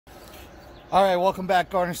All right, welcome back,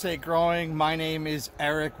 Garden State Growing. My name is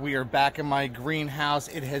Eric. We are back in my greenhouse.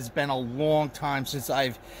 It has been a long time since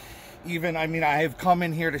I have come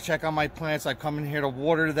in here to check on my plants. I've come in here to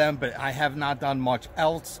water them, but I have not done much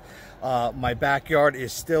else. My backyard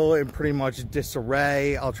is still in pretty much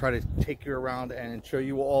disarray. I'll try to take you around and show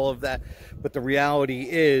you all of that. But the reality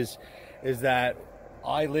is that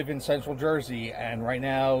I live in Central Jersey, and right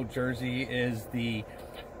now Jersey is the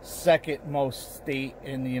second most state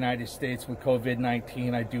in the United States with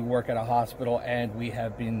COVID-19. I do work at a hospital, and we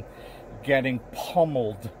have been getting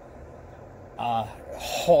pummeled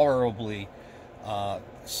horribly.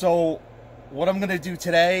 So what I'm going to do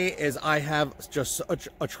today is I have just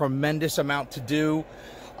a tremendous amount to do.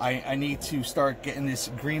 I need to start getting this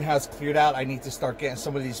greenhouse cleared out. I need to start getting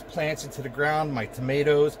some of these plants into the ground, my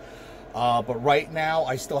tomatoes. But right now,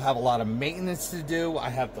 I still have a lot of maintenance to do. I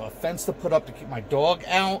have the fence to put up to keep my dog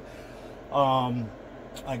out.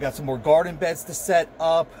 I got some more garden beds to set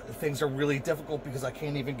up. Things are really difficult because I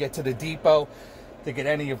can't even get to the depot to get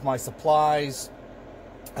any of my supplies,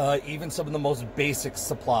 even some of the most basic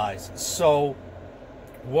supplies. So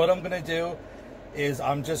what I'm going to do is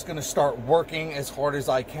I'm just going to start working as hard as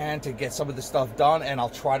I can to get some of the stuff done, and I'll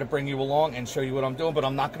try to bring you along and show you what I'm doing, but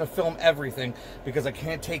I'm not going to film everything because I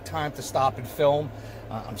can't take time to stop and film.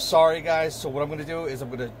 I'm sorry, guys. So what I'm going to do is I'm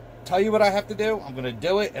going to tell you what I have to do. I'm going to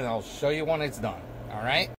do it, and I'll show you when it's done. All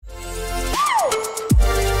right?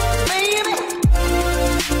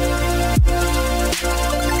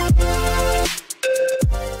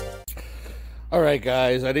 All right,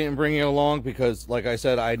 guys, I didn't bring you along because, like I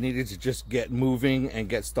said, I needed to just get moving and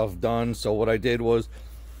get stuff done. So what I did was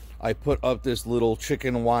I put up this little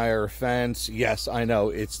chicken wire fence. Yes, I know,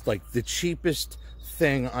 it's like the cheapest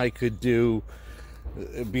thing I could do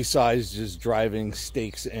besides just driving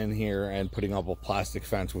stakes in here and putting up a plastic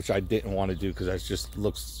fence, which I didn't want to do because that just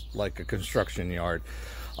looks like a construction yard.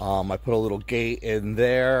 I put a little gate in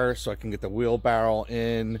there so I can get the wheelbarrow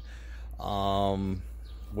in.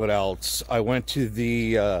 What else? I went to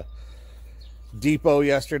the depot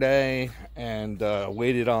yesterday and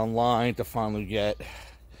waited online to finally get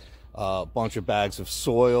a bunch of bags of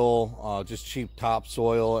soil, just cheap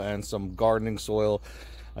topsoil and some gardening soil.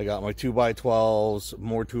 I got my 2x12s,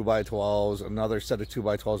 more 2x12s, another set of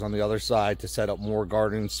 2x12s on the other side to set up more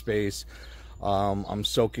garden space. I'm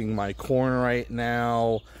soaking my corn right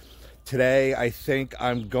now. Today, I think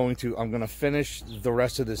I'm going to finish the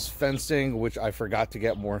rest of this fencing, which I forgot to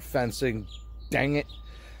get more fencing. Dang it.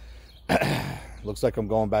 Looks like I'm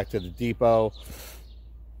going back to the depot.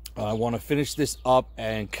 I want to finish this up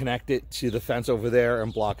and connect it to the fence over there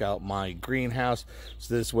and block out my greenhouse.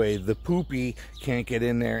 So this way the poopy can't get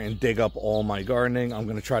in there and dig up all my gardening. I'm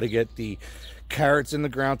going to try to get the carrots in the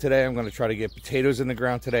ground today. I'm going to try to get potatoes in the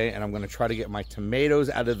ground today, and I'm going to try to get my tomatoes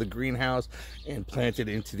out of the greenhouse and plant it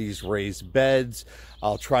into these raised beds.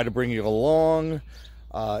 I'll try to bring you along.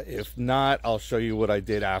 If not, I'll show you what I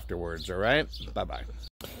did afterwards. All right, bye-bye.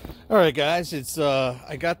 All right, guys, it's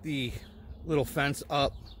I got the little fence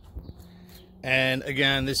up, and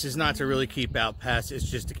again, this is not to really keep out pests. It's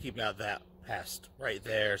just to keep out that pest right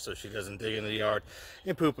there so she doesn't dig in the yard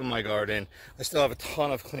and poop in my garden. I still have a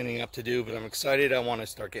ton of cleaning up to do, but I'm excited. I want to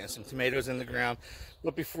start getting some tomatoes in the ground.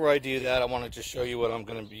 But before I do that, I want to just show you what I'm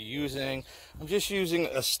going to be using. I'm just using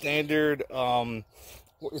a standard,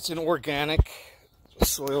 it's an organic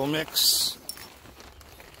soil mix.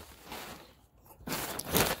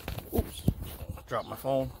 Oops, dropped my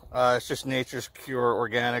phone. It's just Nature's Cure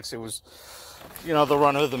Organics. It was, you know, the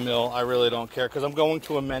run of the mill. I really don't care because I'm going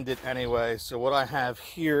to amend it anyway. So what I have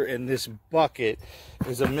here in this bucket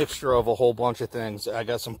is a mixture of a whole bunch of things. I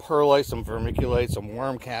got some perlite, some vermiculite, some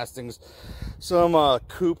worm castings, some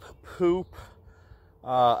coop poop.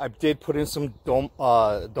 I did put in some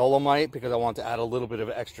dolomite because I want to add a little bit of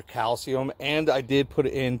extra calcium, and I did put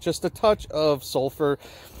in just a touch of sulfur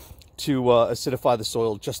to acidify the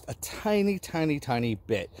soil just a tiny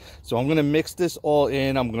bit. So I'm going to mix this all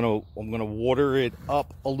in. I'm going to water it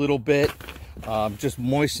up a little bit, just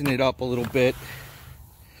moisten it up a little bit,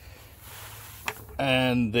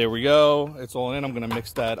 and there we go. It's all in. I'm going to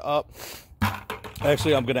mix that up.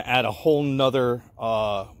 Actually, I'm going to add a whole nother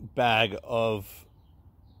bag of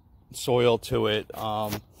soil to it,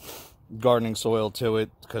 gardening soil to it,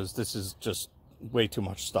 because this is just way too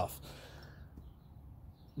much stuff.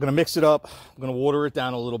 I'm going to mix it up. I'm going to water it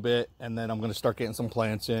down a little bit, and then I'm going to start getting some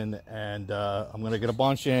plants in, and I'm going to get a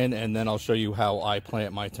bunch in, and then I'll show you how I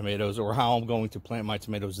plant my tomatoes, or how I'm going to plant my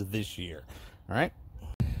tomatoes this year. All right.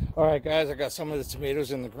 All right, guys, I got some of the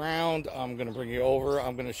tomatoes in the ground. I'm going to bring you over.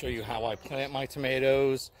 I'm going to show you how I plant my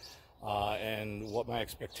tomatoes. and what my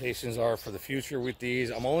expectations are for the future with these.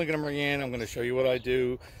 I'm only going to bring in, I'm going to show you what I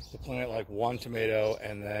do to plant like one tomato,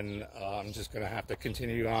 and then I'm just going to have to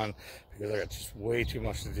continue on because I got just way too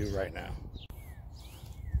much to do right now.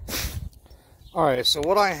 All right, so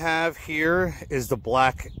what I have here is the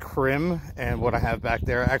black Krim, and what I have back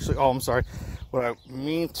there, actually, oh, I'm sorry, what I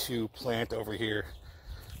mean to plant over here,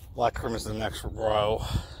 black Krim is the next row,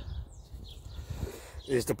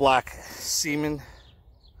 is the black Seaman,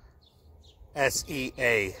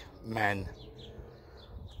 S-E-A, men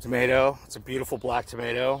tomato. It's a beautiful black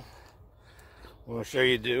tomato. I'm going to show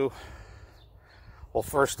you well,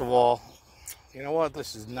 first of all, you know what,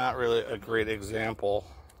 this is not really a great example.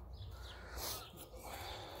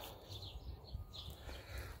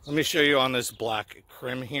 Let me show you on this black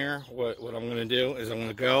Krim here. What I'm going to do is I'm going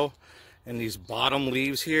to go, and these bottom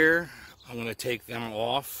leaves here, I'm going to take them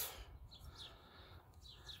off.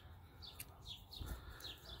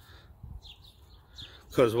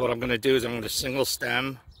 Because what I'm going to do is I'm going to single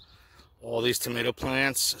stem all these tomato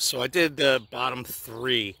plants. So I did the bottom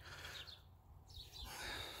 3.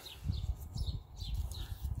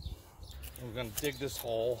 I'm going to dig this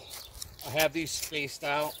hole. I have these spaced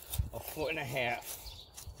out 1.5 feet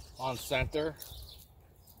on center.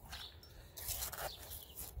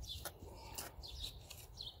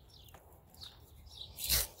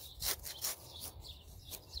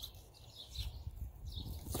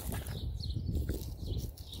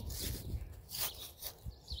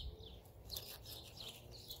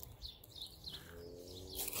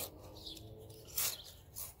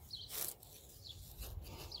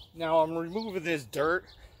 Now I'm removing this dirt.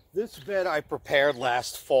 This bed I prepared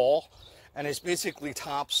last fall, and it's basically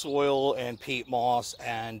topsoil and peat moss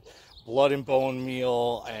and blood and bone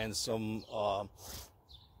meal and some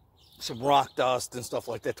rock dust and stuff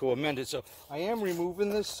like that to amend it. So I am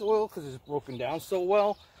removing this soil because it's broken down so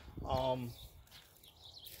well.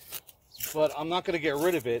 But I'm not going to get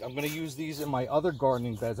rid of it. I'm going to use these in my other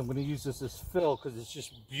gardening beds. I'm going to use this as fill because it's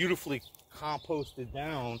just beautifully composted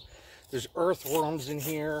down. There's earthworms in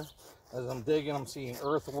here. As I'm digging, I'm seeing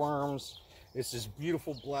earthworms. It's this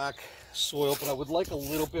beautiful black soil, but I would like a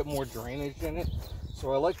little bit more drainage in it.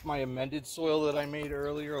 So I like my amended soil that I made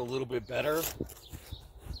earlier a little bit better.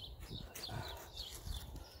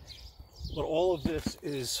 But all of this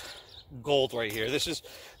is gold right here. This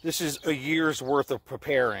is a year's worth of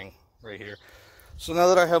preparing right here. So now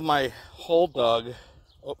that I have my hole dug,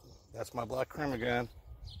 oh, that's my black Krim again.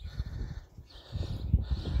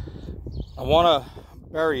 I want to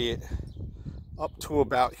bury it up to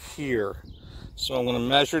about here. So I'm going to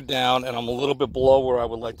measure down, and I'm a little bit below where I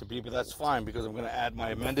would like to be, but that's fine because I'm going to add my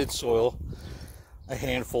amended soil, a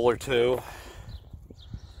handful or 2.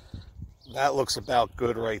 That looks about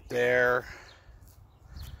good right there.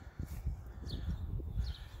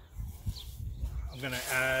 I'm going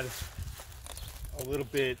to add a little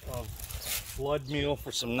bit of blood meal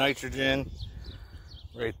for some nitrogen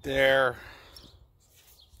right there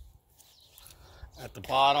at the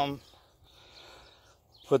bottom.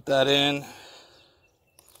 Put that in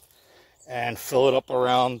and fill it up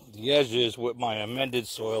around the edges with my amended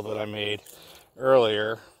soil that I made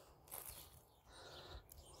earlier.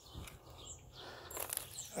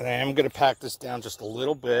 And I am going to pack this down just a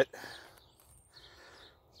little bit.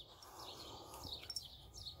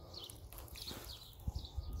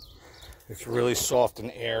 It's really soft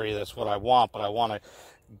and airy. That's what I want, but I want to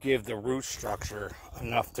give the root structure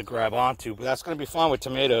enough to grab onto. But that's going to be fine with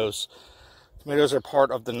tomatoes. Tomatoes are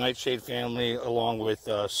part of the nightshade family along with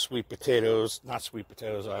sweet potatoes. Not sweet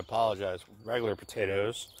potatoes, I apologize. Regular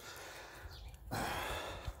potatoes.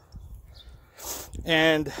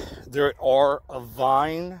 And there are a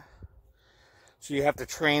vine. So you have to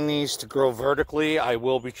train these to grow vertically. I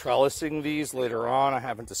will be trellising these later on. I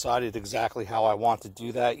haven't decided exactly how I want to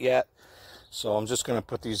do that yet. So I'm just going to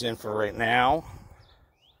put these in for right now.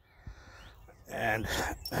 And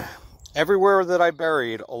everywhere that I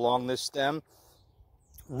buried along this stem,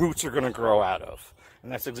 roots are going to grow out of.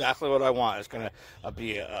 And that's exactly what I want. It's going to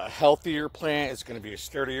be a healthier plant. It's going to be a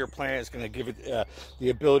sturdier plant. It's going to give it the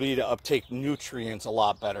ability to uptake nutrients a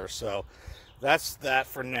lot better. So that's that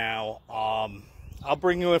for now. I'll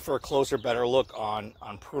bring you in for a closer, better look on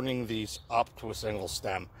pruning these up to a single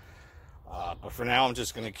stem. But for now, I'm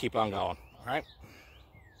just going to keep on going. All right.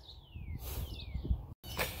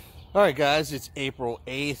 All right, guys, it's April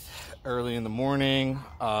 8th, early in the morning.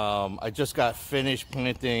 I just got finished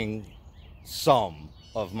planting some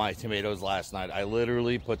of my tomatoes last night. I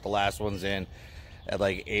literally put the last ones in at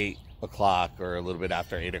like 8 o'clock or a little bit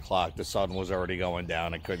after 8 o'clock. The sun was already going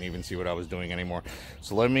down. I couldn't even see what I was doing anymore.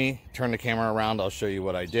 So let me turn the camera around. I'll show you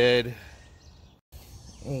what I did.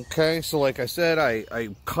 Okay, so like I said, I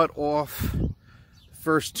cut off the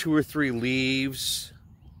first 2 or 3 leaves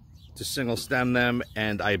to single stem them,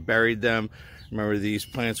 and I buried them. Remember, these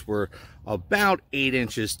plants were about 8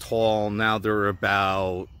 inches tall. Now they're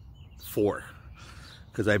about 4,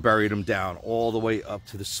 because I buried them down all the way up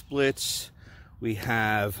to the splits. We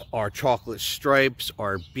have our chocolate stripes,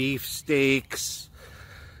 our beef steaks,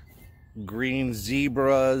 green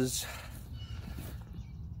zebras,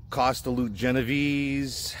 Costa Lute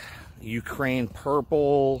Genovese, Ukraine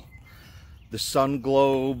purple, the sun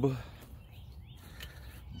globe,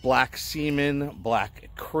 black seaman, black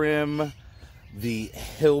crim, the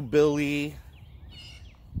hillbilly,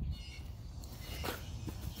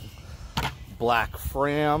 black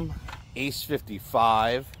fram, Ace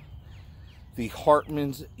 55, the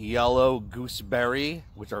Hartman's yellow gooseberry,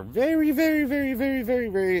 which are very, very, very, very, very,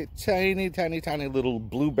 very tiny, tiny, tiny little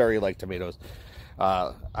blueberry-like tomatoes.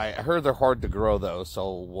 I heard they're hard to grow though,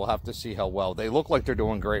 so we'll have to see how well. They look like they're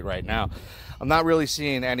doing great right now. I'm not really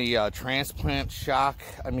seeing any transplant shock.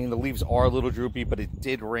 I mean, the leaves are a little droopy, but it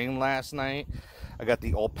did rain last night. I got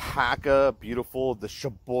the alpaca, beautiful, the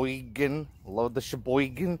Sheboygan, love the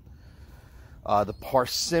Sheboygan, the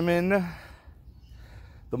persimmon,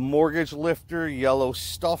 the mortgage lifter, yellow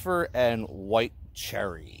stuffer, and white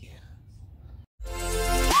cherry.